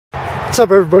What's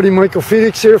up, everybody? Michael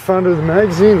Phoenix here, founder of the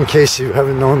magazine, in case you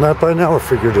haven't known that by now or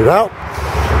figured it out.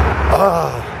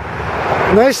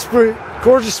 Nice spring,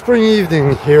 gorgeous spring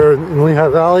evening here in Lehigh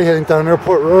Valley, heading down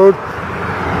Airport Road,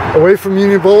 away from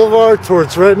Union Boulevard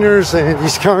towards Redner's and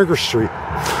East Congress Street.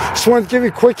 Just wanted to give you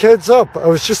a quick heads up. I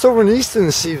was just over in Easton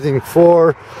this evening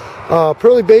for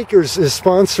Pearly Bakers is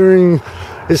sponsoring,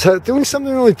 doing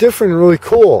something really different and really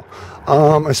cool.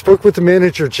 I spoke with the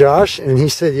manager, Josh, and he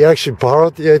said he actually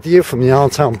borrowed the idea from the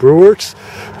Allentown Brewworks,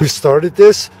 who started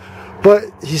this, but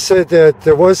he said that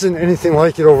there wasn't anything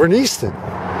like it over in Easton.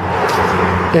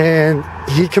 And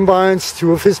he combines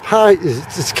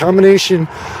it's a combination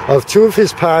of two of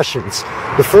his passions.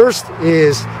 The first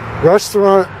is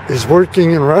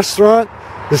working in restaurant.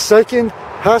 The second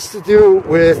has to do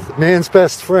with man's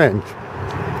best friend.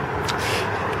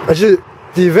 The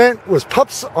event was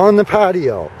Pups on the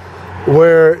Patio,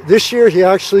 where this year he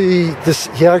actually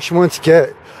wanted to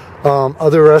get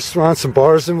other restaurants and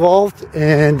bars involved,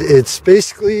 and it's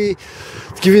basically,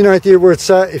 to give you an idea where it's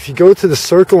at, if you go to the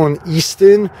Circle in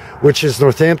Easton, which is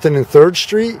Northampton and 3rd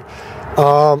Street,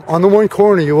 on the one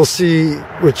corner you will see,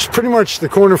 which is pretty much the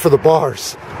corner for the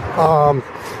bars,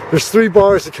 there's 3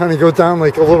 bars that kind of go down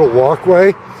like a little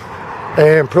walkway,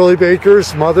 and Pearly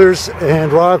Bakers, Mothers,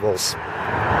 and Rivals.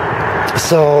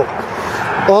 So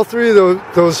all 3 of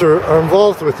those are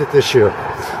involved with it this year.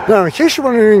 Now, in case you're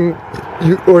wondering,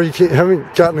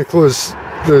 haven't gotten a clue,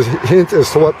 the hint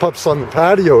as to what Pups on the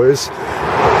Patio is,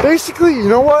 basically, you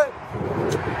know what?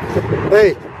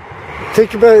 Hey,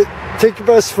 take your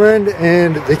best friend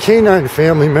and the canine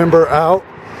family member out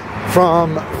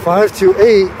from 5 to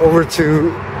 8 over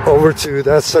to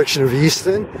that section of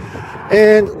Easton,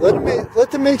 and let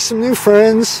them make some new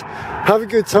friends. Have a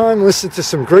good time, listen to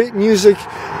some great music.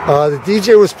 The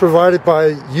DJ was provided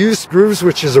by Used Grooves,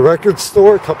 which is a record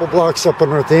store a couple blocks up on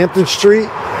Northampton Street,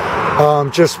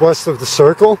 just west of the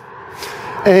Circle.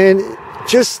 And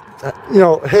just,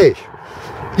 hey,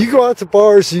 you go out to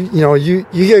bars, you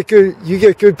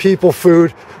get good people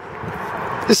food.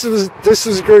 This is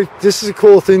a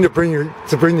cool thing to bring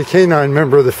the canine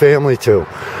member of the family to.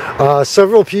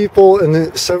 Several people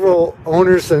and several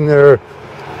owners and their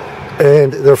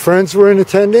friends were in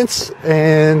attendance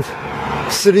and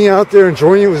sitting out there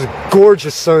enjoying it. It was a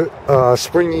gorgeous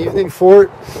spring evening for it,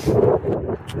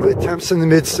 with temps in the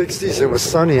mid-60s, and it was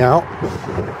sunny out,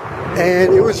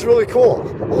 and it was really cool.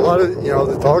 A lot of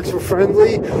the dogs were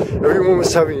friendly, everyone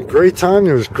was having a great time.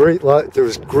 There was great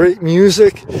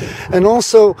music, and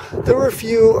also there were a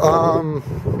few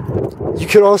you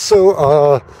could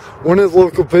also one of the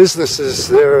local businesses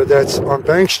there that's on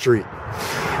Bank Street,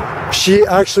 she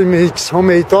actually makes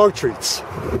homemade dog treats.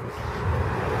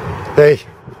 Hey,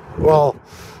 well,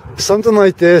 something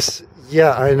like this,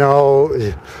 yeah, I know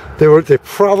they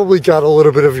probably got a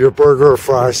little bit of your burger or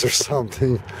fries or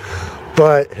something,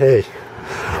 but hey,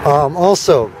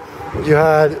 also you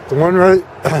had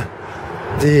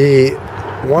the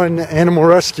one animal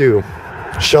rescue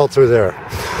shelter there.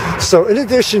 So in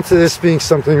addition to this being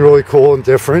something really cool and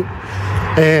different,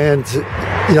 and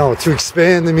to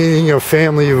expand the meaning of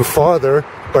family even farther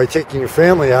by taking your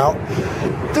family out,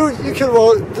 you could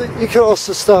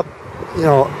also stop,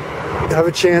 have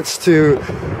a chance to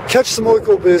catch some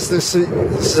local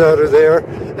businesses that are there,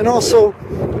 and also,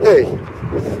 hey,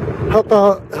 help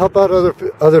out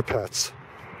other pets.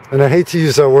 And I hate to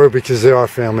use that word because they are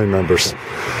family members.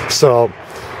 So,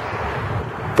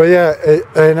 but yeah,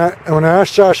 when I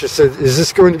asked Josh, I said, "Is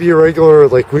this going to be a regular,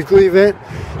 weekly event?"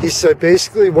 He said,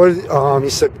 basically, he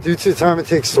said, due to the time it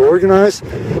takes to organize,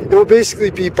 it will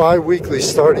basically be bi-weekly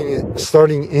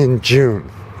starting in June.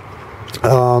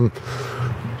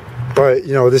 But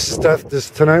this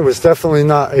tonight was definitely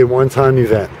not a one-time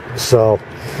event. So,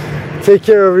 take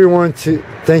care, everyone.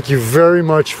 Thank you very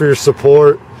much for your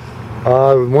support.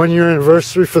 1-year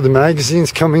anniversary for the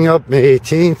magazine's coming up May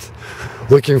 18th.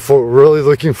 Really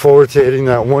looking forward to hitting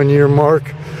that 1-year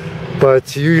mark. But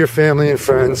to you, your family, and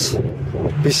friends,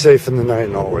 be safe in the night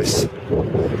and always.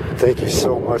 Thank you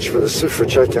so much for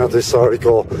checking out this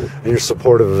article and your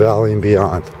support of the Valley and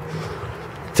beyond.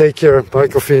 Take care,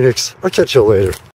 Michael Phoenix. I'll catch you later.